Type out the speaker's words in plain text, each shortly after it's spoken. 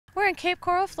We're in Cape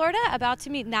Coral, Florida, about to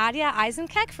meet Nadja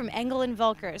Eisenkeck from Engel and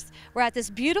Voelkers. We're at this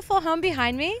beautiful home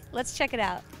behind me. Let's check it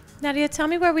out. Nadja, tell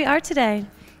me where we are today.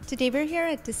 Today we're here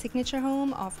at the signature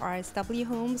home of RSW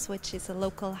Homes, which is a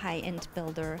local high-end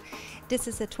builder. This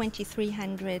is a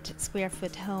 2,300 square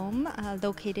foot home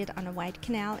located on a wide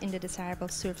canal in the desirable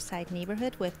Surfside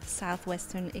neighborhood with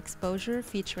southwestern exposure,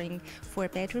 featuring 4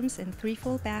 bedrooms and 3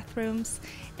 full bathrooms,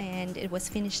 and it was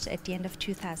finished at the end of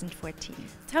 2014.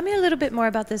 Tell me a little bit more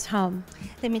about this home.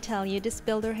 Let me tell you, this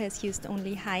builder has used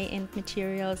only high-end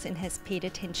materials and has paid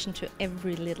attention to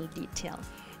every little detail.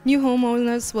 New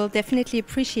homeowners will definitely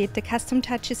appreciate the custom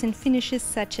touches and finishes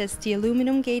such as the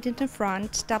aluminum gate in the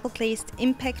front, double-glazed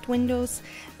impact windows,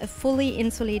 a fully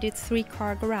insulated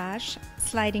 3-car garage,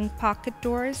 sliding pocket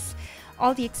doors.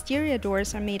 All the exterior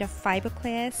doors are made of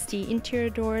fiberglass, the interior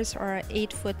doors are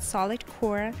 8-foot solid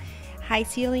core, high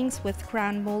ceilings with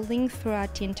crown molding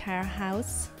throughout the entire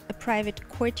house, a private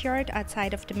courtyard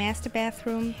outside of the master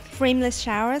bathroom, frameless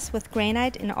showers with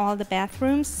granite in all the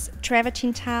bathrooms,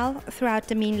 travertine tile throughout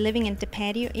the main living and the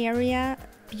patio area,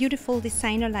 beautiful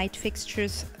designer light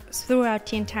fixtures throughout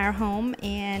the entire home,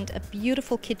 and a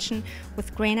beautiful kitchen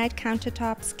with granite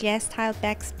countertops, glass tile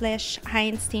backsplash,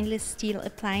 high-end stainless steel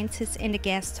appliances, and a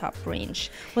gas top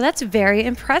range. Well, that's very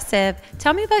impressive.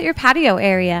 Tell me about your patio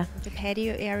area. The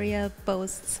patio area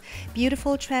boasts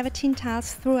beautiful travertine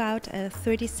tiles throughout, a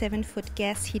 37-foot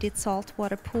gas-heated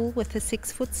saltwater pool with a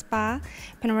 6-foot spa,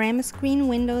 panorama screen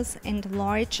windows, and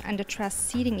large under-truss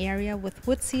seating area with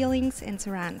wood ceilings and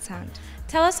surround sound.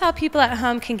 Tell us how people at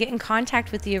home can get in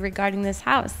contact with you regarding this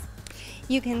house.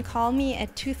 You can call me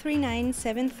at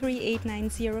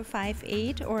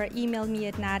 239-738-9058 or email me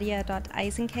at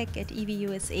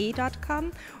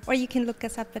nadia.eisenkeck@evusa.com, or you can look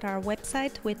us up at our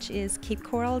website, which is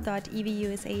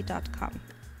capecoral.evusa.com.